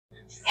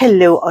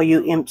Hello, all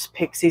you imps,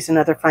 pixies, and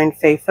other fine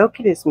fae folk.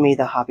 It is me,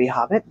 the Hobby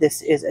Hobbit.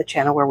 This is a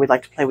channel where we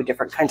like to play with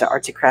different kinds of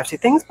artsy craftsy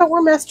things, but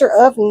we're master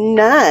of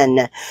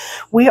none.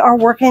 We are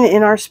working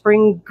in our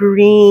spring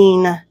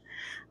green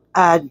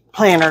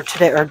planner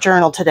today, or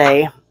journal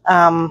today.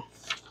 Where's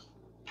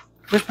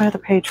my other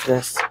page for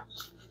this?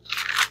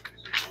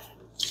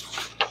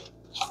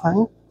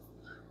 Huh?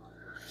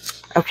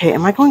 Okay,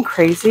 am I going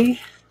crazy?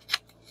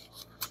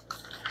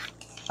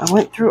 I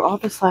went through all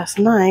this last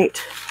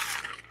night.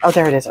 Oh,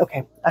 there it is.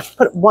 Okay. I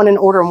put one in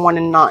order and one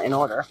in not in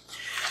order.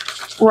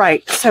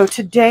 Right. So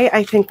today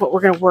I think what we're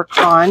going to work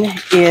on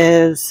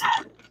is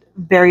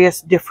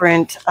various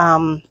different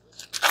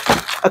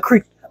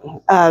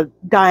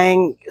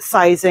dyeing,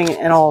 sizing,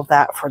 and all of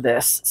that for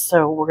this.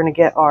 So we're going to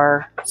get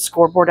our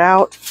scoreboard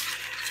out.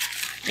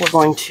 We're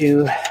going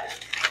to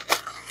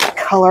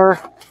color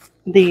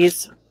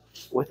these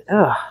with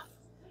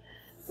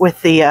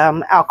the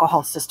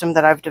alcohol system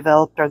that I've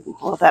developed, or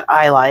well, that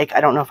I like. I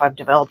don't know if I've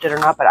developed it or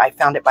not, but I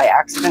found it by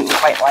accident and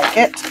quite like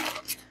it.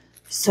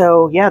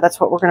 So yeah, that's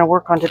what we're going to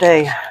work on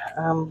today.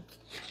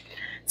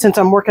 Since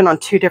I'm working on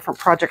two different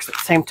projects at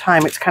the same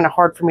time, it's kind of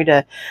hard for me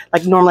to,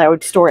 like, normally I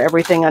would store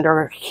everything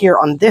under here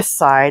on this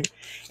side,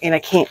 and I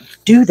can't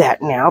do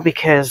that now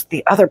because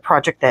the other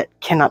project that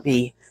cannot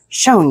be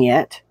shown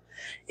yet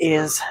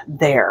is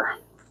there.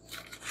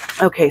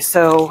 Okay,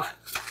 so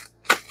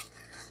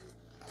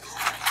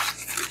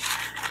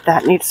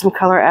that needs some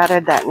color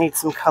added. That needs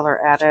some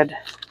color added.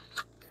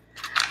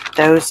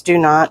 Those do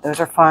not. Those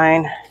are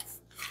fine.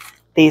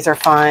 These are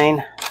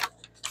fine.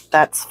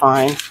 That's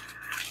fine.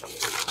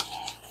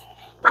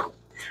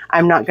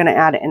 I'm not going to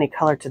add any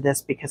color to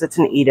this because it's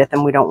an Edith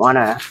and we don't want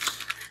to,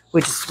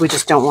 we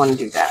just don't want to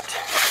do that.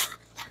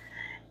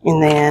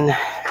 And then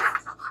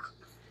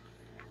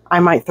I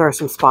might throw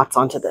some spots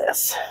onto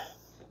this.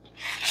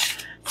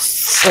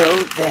 So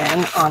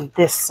then on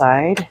this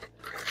side,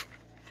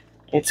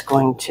 it's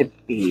going to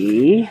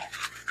be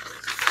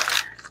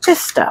this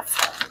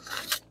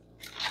stuff.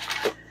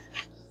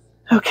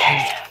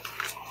 Okay.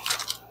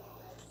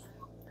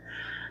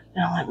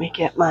 Now let me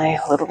get my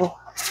little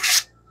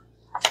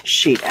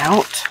sheet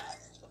out.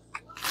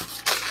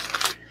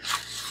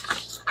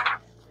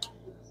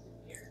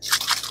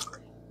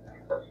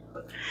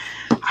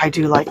 I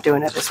do like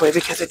doing it this way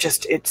because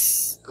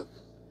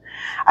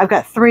I've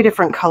got 3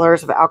 different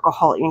colors of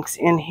alcohol inks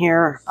in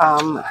here.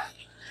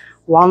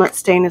 Walnut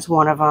stain is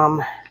one of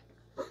them.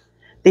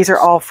 These are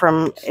all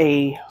from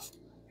a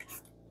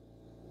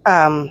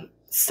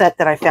set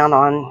that I found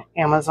on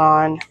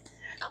Amazon.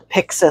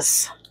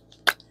 Pixis.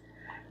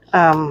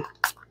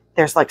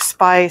 There's like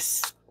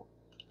spice,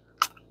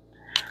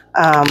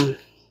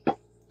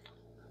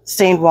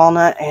 stained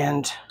walnut,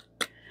 and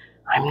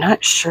I'm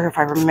not sure if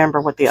I remember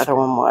what the other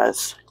one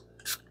was.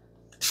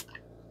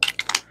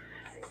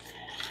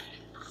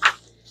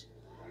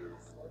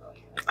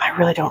 I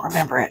really don't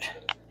remember it.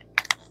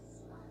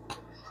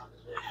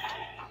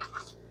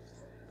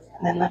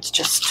 And then let's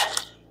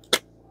just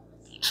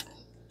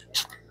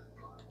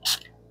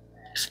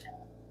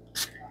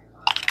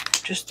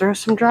throw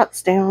some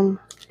drops down.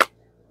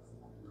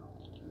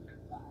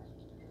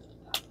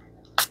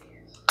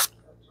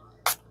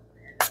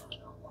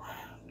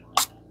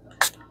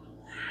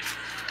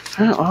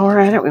 Oh, while we're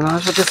at it, we might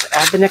as well just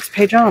add the next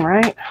page on,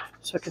 right?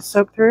 So it can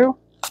soak through.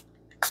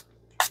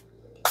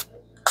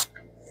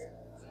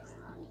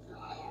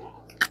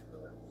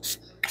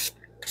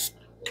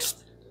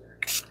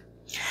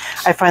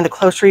 I find the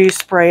closer you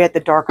spray it,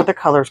 the darker the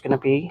color is going to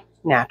be,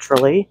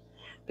 naturally,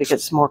 because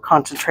it's more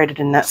concentrated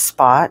in that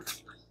spot.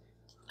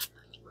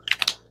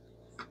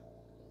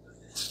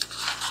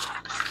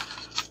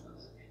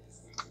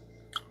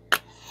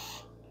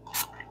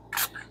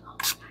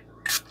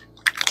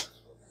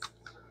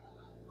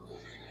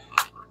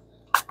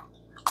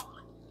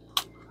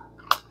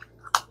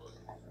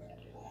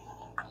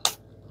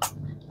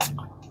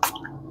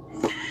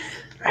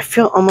 I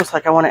feel almost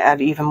like I want to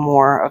add even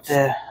more of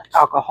the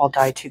alcohol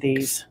dye to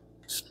these.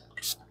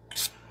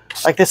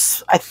 Like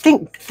this, I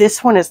think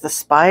this one is the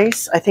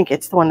spice. I think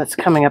it's the one that's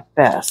coming up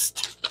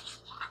best.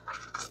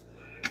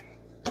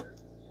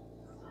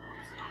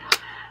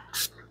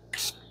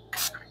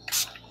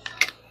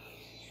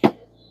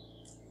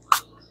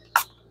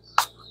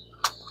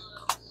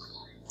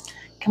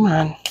 Come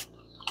on.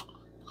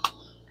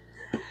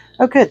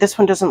 Oh good, this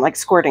one doesn't like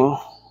squirting.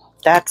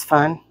 That's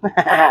fun.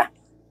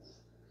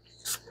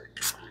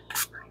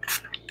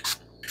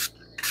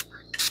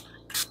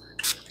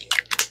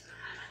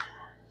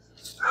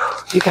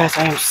 You guys,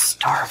 I am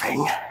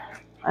starving.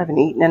 I haven't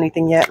eaten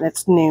anything yet, and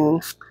it's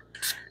noon.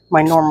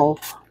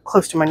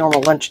 Close to my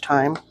normal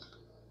lunchtime.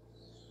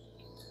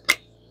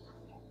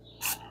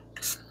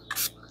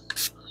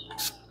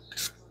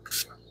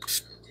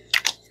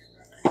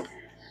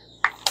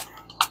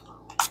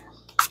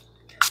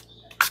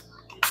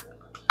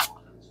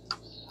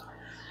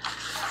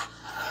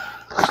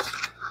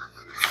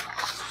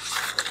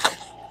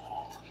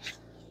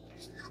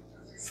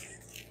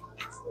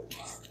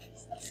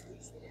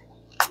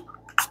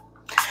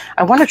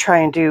 I want to try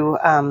and do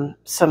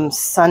some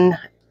sun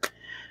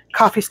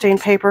coffee stain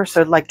paper,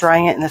 so like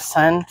drying it in the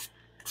sun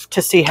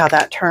to see how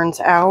that turns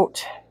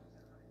out.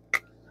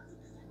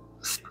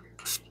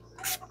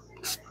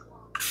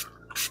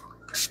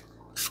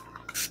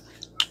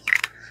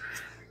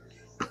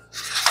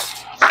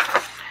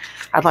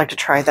 I'd like to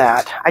try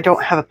that. I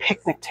don't have a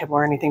picnic table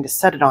or anything to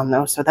set it on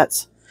though, so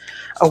that's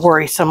a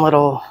worrisome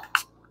little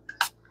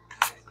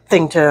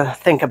thing to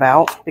think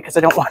about because I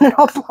don't want it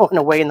all blowing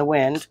away in the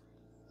wind.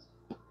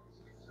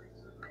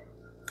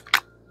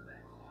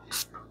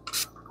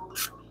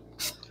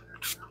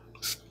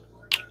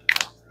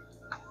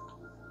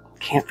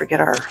 Can't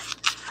forget our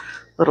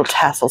little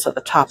tassels at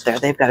the top there.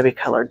 They've got to be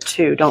colored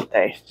too, don't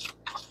they?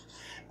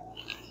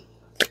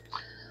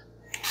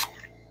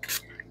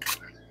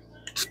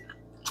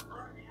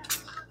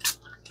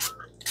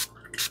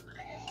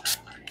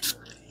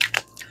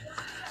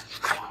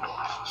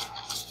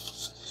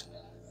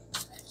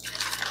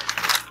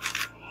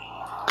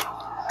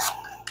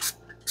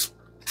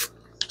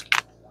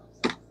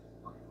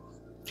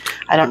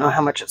 I don't know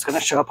how much it's going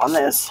to show up on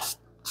this.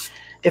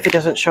 If it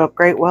doesn't show up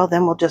great, well,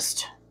 then we'll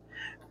just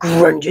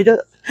grunge it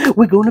up.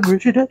 We're going to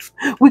grunge it up.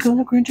 We're going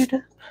to grunge it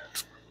up.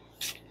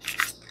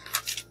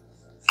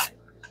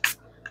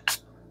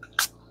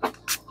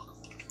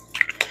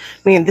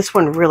 Man, this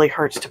one really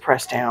hurts to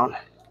press down.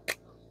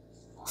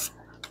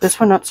 This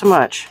one, not so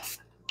much.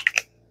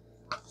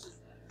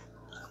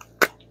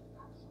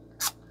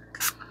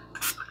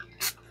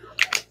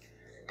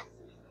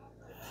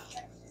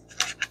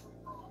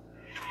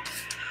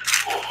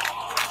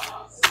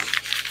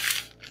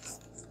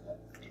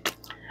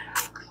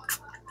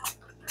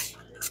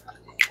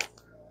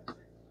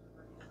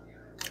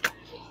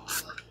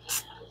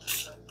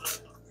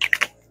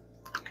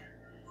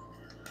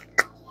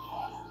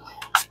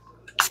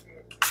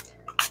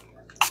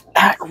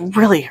 That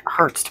really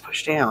hurts to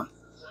push down.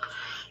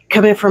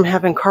 Coming from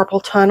having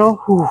carpal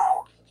tunnel, whew.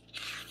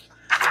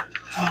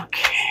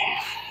 Okay.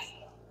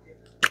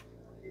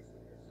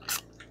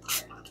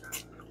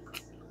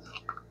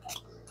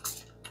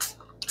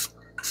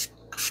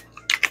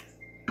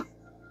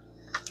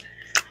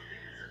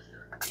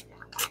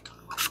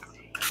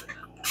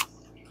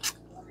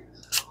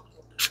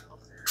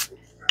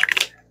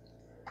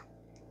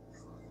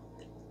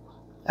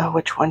 Oh,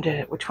 which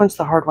one's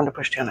the hard one to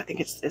push down? I think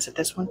is it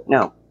this one?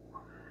 No.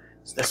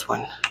 It's this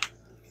one.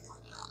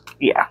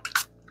 Yeah.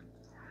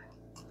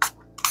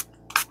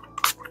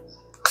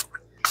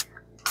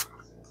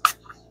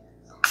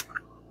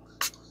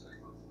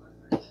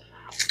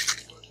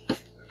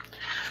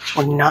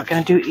 We're not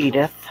going to do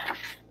Edith.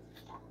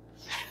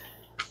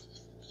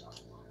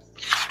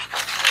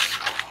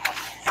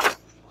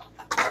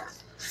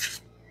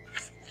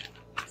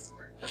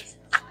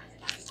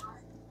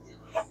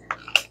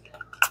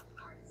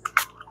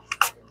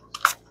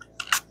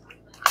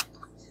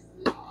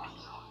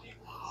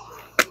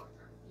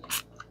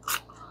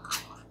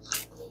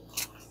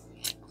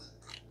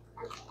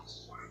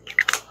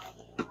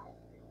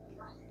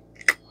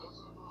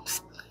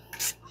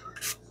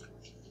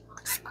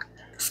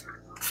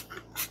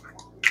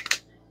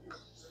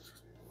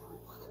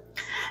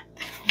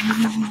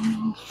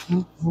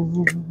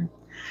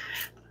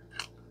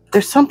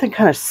 There's something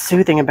kind of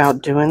soothing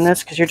about doing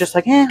this because you're just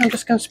like, I'm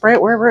just going to spray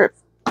it wherever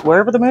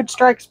the mood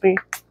strikes me.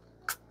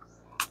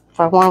 If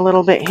I want a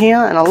little bit here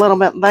and a little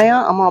bit there,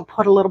 I'm going to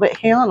put a little bit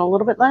here and a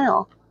little bit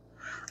there.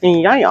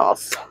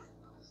 Yes.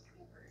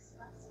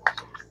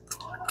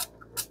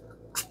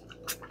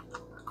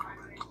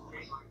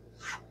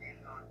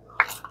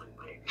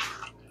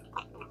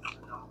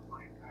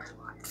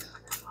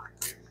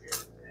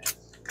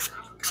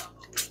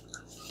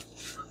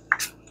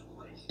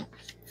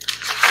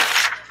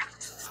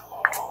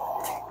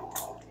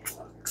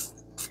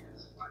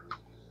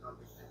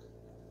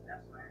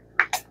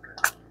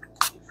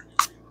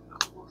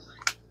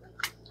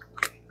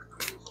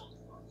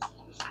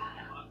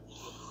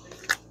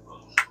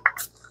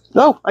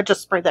 Oh, I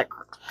just sprayed that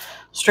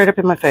straight up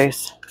in my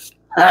face.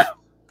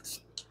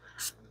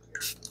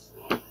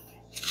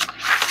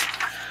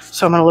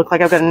 So I'm going to look like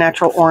I've got a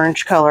natural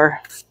orange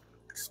color.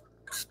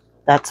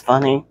 That's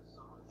funny.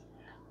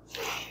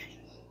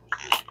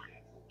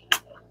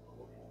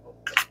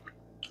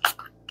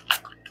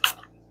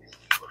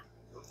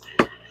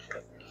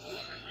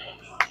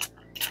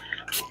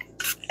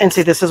 And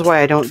see, this is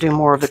why I don't do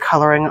more of the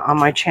coloring on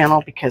my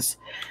channel, because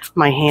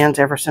my hands,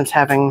 ever since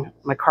having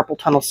my carpal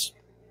tunnel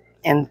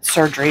and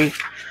surgery,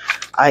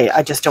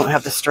 I just don't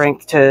have the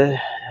strength to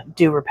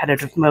do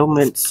repetitive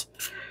movements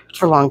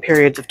for long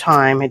periods of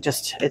time.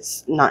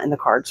 It's not in the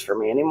cards for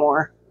me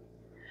anymore.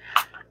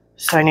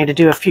 So I need to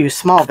do a few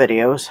small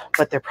videos,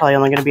 but they're probably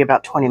only going to be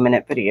about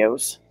 20-minute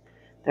videos.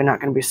 They're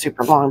not going to be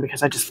super long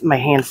because my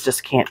hands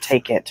just can't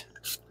take it.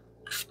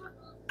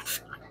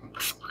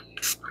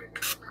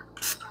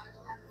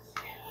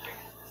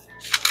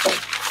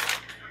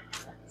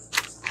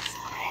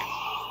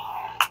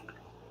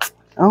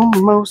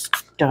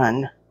 Almost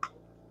done.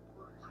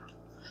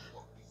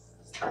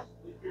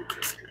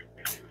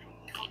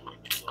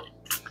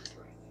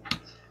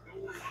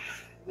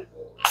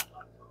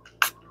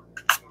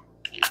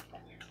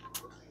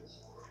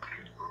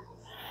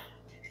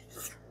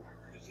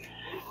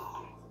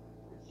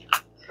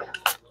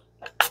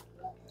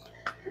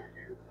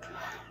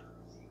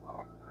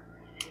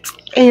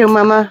 Hey, you,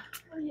 Mama.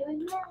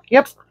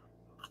 Yep.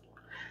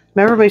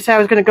 Remember me saying I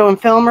was going to go and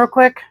film real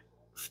quick?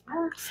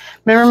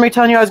 Remember me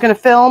telling you I was going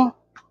to film?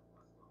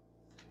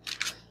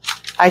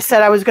 I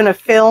said I was going to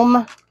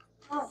film.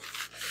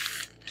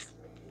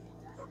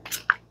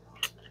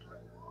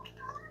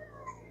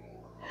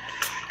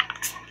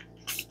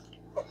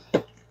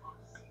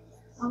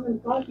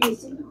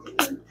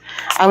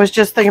 I was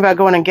just thinking about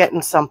going and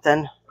getting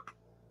something.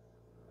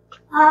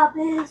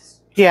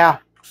 Hobbies. Yeah.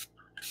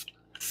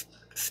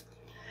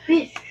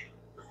 Fish.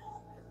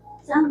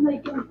 Some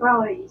making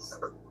fries.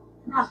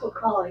 Apple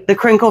pie. The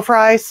crinkle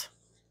fries?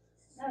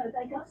 No,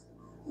 they got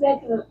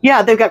regular.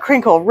 Yeah, they've got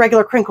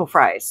regular crinkle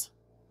fries.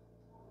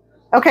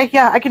 Okay,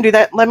 yeah, I can do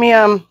that. Let me,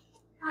 Apple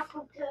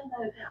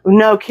turnover.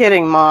 No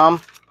kidding,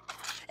 Mom.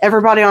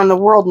 Everybody on the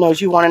world knows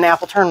you want an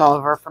apple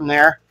turnover from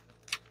there.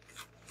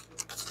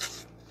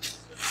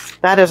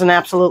 That is an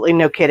absolutely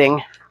no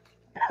kidding.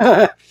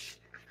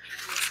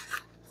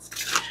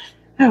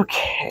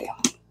 Okay.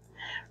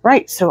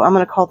 Right, so I'm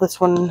going to call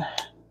this one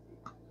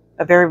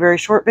a very, very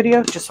short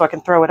video just so I can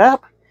throw it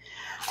up.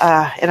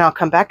 And I'll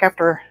come back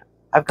after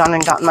I've gone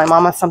and gotten my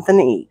mama something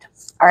to eat.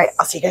 All right,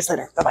 I'll see you guys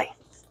later. Bye-bye.